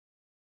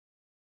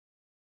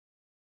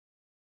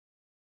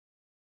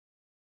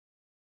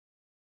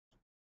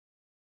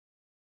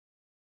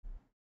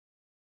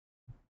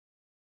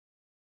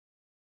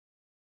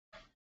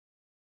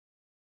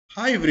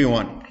Hi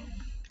everyone.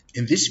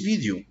 In this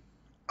video,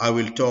 I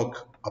will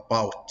talk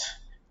about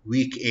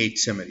week 8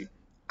 summary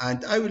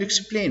and I will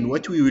explain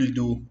what we will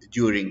do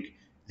during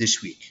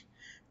this week.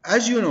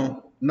 As you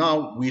know,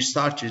 now we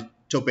started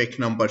topic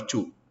number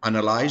 2,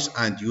 analyze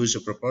and use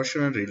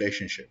proportional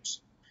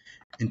relationships.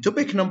 In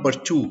topic number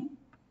 2,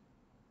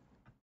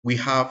 we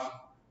have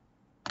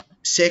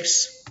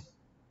 6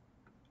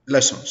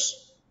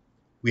 lessons.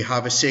 We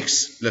have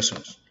 6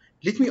 lessons.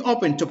 Let me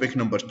open topic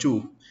number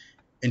 2.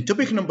 In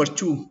topic number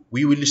 2,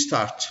 we will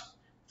start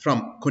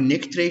from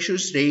connect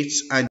ratios,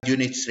 rates, and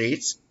unit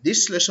rates.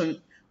 This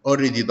lesson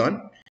already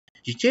done.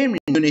 Determine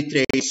unit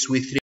rates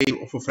with rate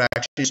of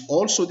fractions.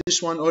 Also,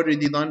 this one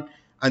already done.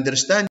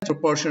 Understand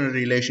proportional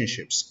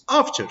relationships.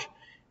 After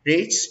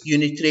rates,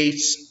 unit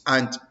rates,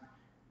 and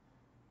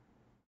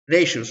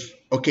ratios,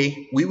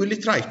 okay, we will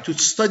try to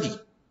study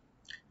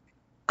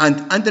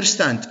and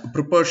understand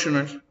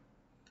proportional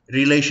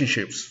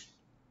relationships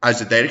as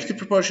a directly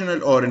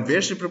proportional or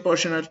inversely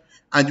proportional,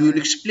 and we will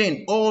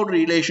explain all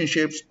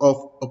relationships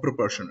of a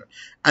proportional,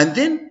 and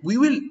then we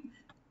will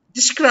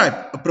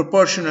describe a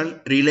proportional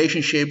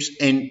relationships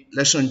in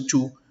lesson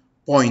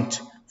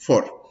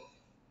 2.4.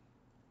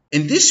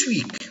 in this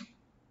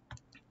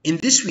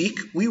week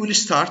we will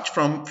start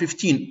from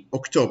 15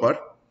 October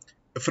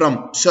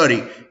from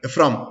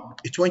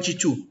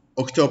 22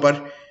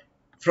 October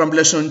from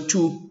lesson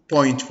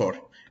 2.4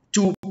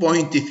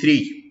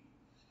 2.3.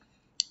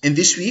 In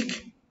this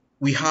week,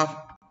 we have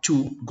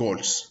 2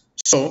 goals.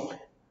 So,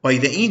 by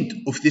the end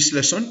of this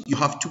lesson, you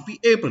have to be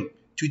able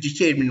to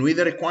determine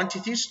whether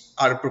quantities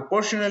are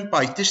proportional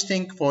by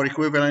testing for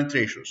equivalent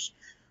ratios.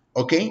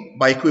 Okay,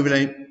 by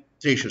equivalent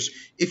ratios.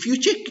 If you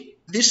check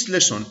this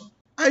lesson,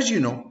 as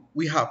you know,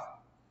 we have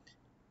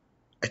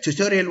a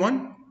tutorial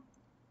 1.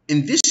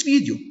 In this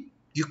video,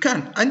 you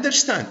can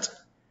understand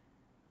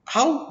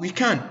how we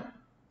can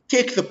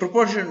take the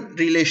proportional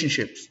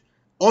relationships.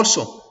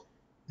 Also,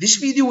 this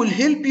video will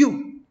help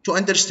you to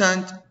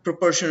understand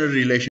proportional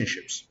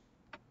relationships.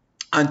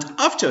 And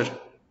after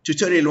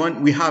tutorial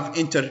 1, we have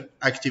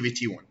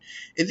interactivity 1.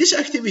 In this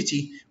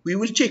activity, we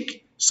will check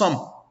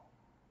some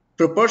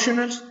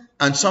proportionals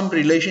and some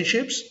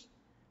relationships.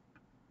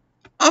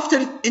 After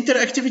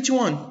interactivity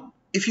 1,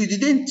 if you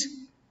didn't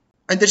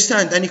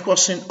understand any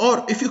question,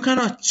 or if you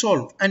cannot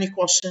solve any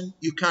question,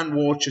 you can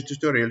watch a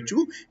tutorial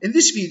 2. In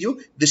this video,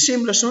 the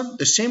same lesson,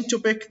 the same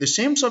topic, the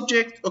same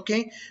subject,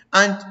 okay?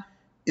 And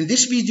in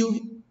this video,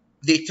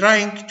 they're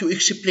trying to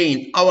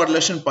explain our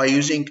lesson by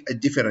using a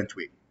different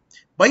way.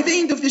 By the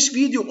end of this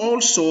video,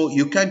 also,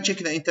 you can check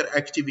the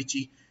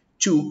interactivity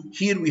 2.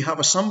 Here we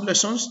have some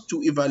lessons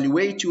to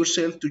evaluate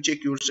yourself, to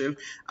check yourself.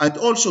 And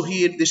also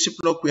here, this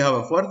block, we have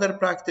a further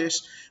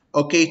practice,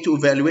 okay, to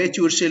evaluate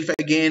yourself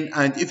again.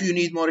 And if you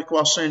need more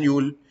question, you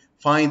will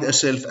find a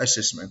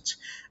self-assessment.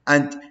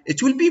 And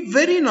it will be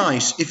very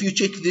nice if you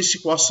check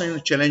this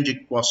question,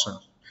 challenging question,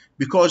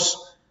 because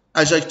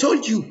as I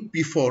told you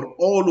before,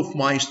 all of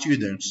my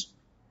students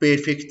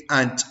perfect,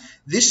 and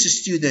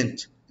this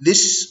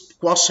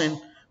question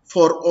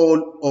for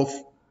all of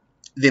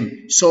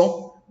them.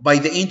 So by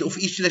the end of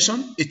each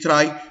lesson,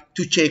 try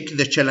to check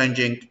the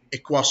challenging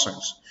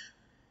questions.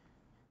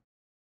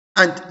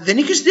 And the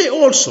next day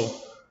also,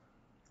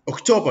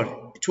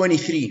 October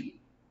 23,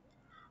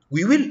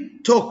 we will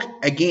talk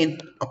again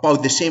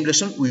about the same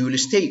lesson. We will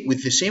stay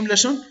with the same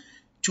lesson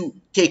to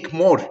take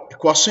more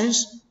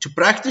questions, to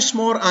practice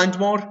more and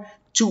more,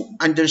 to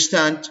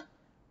understand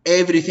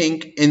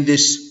everything in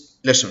this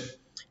lesson.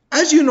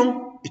 As you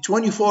know,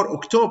 24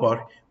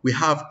 October, we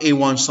have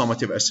A1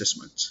 summative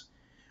assessment.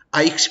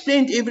 I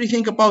explained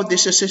everything about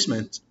this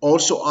assessment.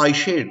 Also, I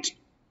shared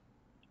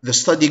the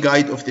study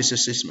guide of this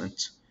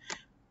assessment.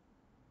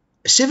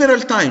 Several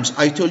times,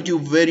 I told you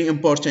very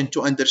important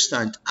to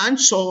understand and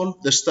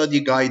solve the study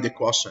guide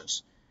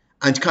questions.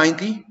 And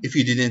kindly, if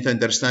you didn't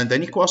understand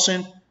any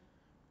question,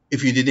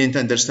 if you didn't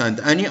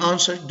understand any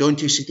answer, don't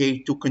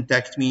hesitate to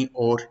contact me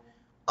or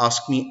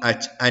ask me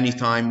at any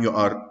time. You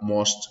are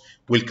most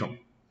welcome.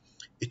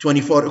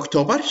 24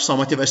 October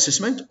summative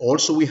assessment.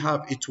 Also, we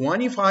have a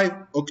 25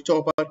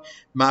 October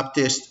map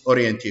test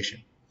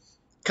orientation.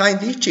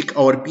 Kindly check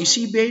our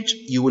PC page.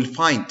 You will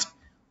find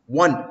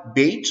one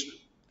page.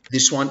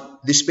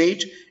 This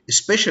page is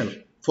special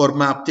for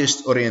map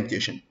test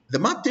orientation. The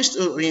map test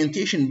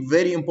orientation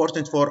very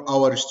important for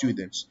our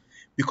students,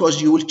 because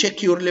you will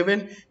check your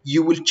level,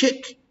 you will check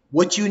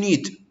what you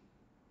need,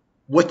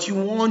 what you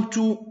want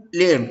to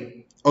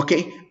learn,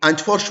 okay? And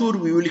for sure,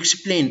 we will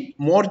explain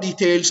more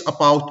details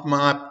about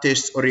map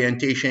test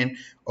orientation,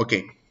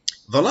 okay?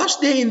 The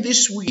last day in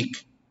this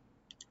week,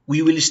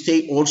 we will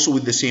stay also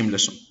with the same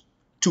lesson,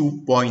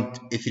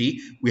 2.3.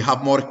 We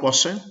have more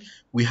questions,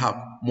 we have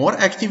more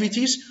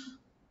activities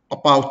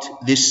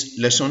about this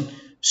lesson.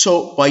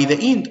 So by the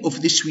end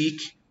of this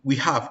week, we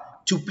have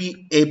to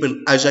be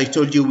able, as I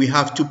told you, we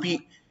have to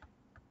be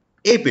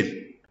able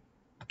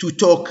to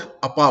talk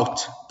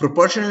about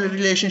proportional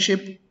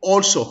relationship.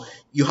 Also,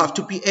 you have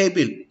to be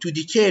able to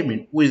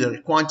determine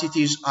whether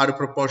quantities are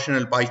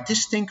proportional by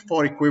testing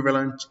for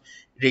equivalent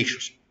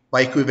ratios.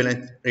 by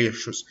equivalent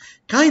ratios.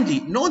 Kindly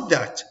note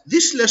that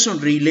this lesson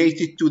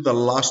related to the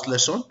last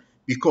lesson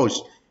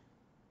because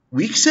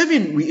week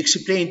 7 we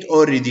explained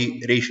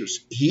already ratios.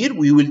 Here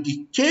we will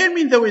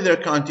determine whether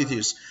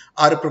quantities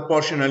are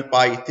proportional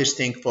by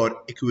testing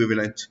for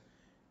equivalent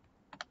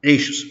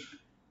ratios.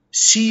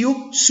 See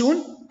you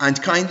soon,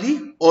 and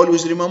kindly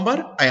always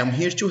remember I am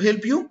here to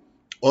help you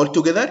all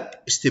together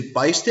step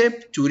by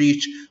step to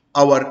reach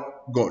our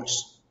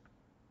goals.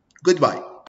 Goodbye.